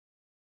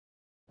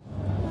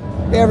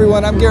Hey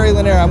everyone, I'm Gary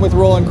Lanier. I'm with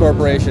Roland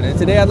Corporation, and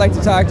today I'd like to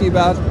talk to you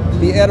about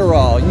the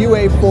Edirol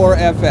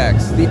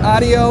UA-4FX, the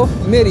audio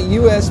MIDI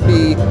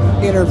USB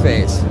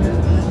interface.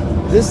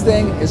 This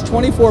thing is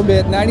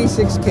 24-bit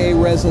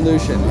 96K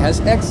resolution,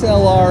 has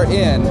XLR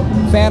in,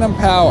 phantom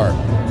power.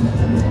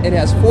 It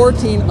has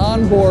 14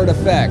 onboard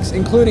effects,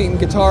 including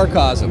guitar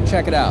cosm.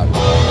 Check it out.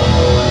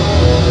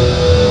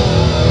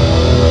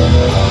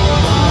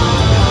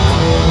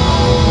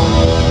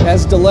 It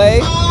has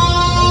delay.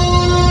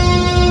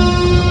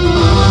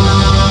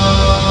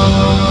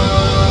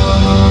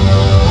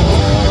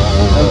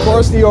 Of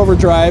course, the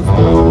overdrive,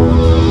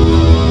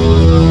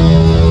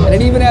 and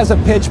it even has a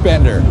pitch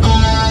bender.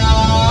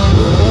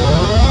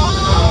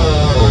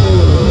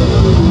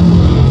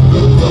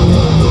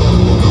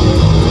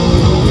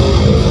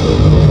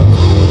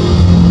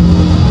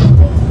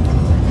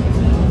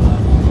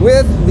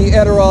 With the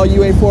Edirol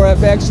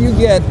UA-4FX, you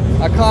get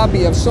a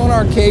copy of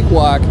Sonar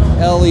Cakewalk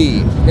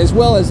LE, as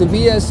well as the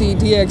VSE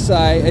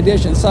DXi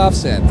Edition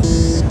softsynth.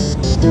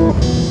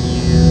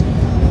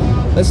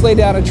 Let's lay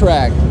down a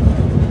track.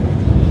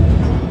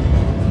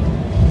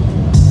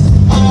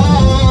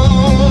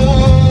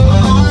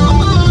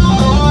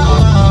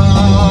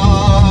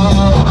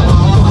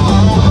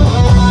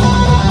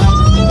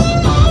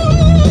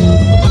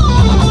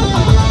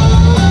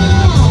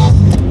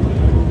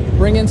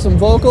 Bring in some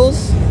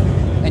vocals,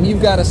 and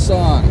you've got a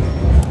song.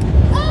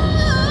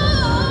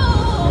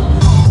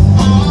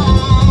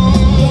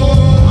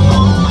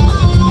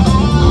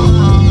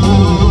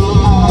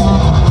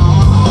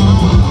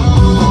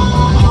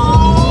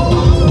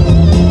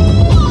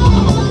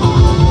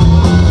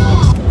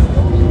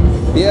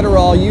 The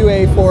Edirol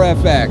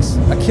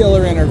UA-4FX, a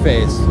killer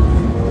interface.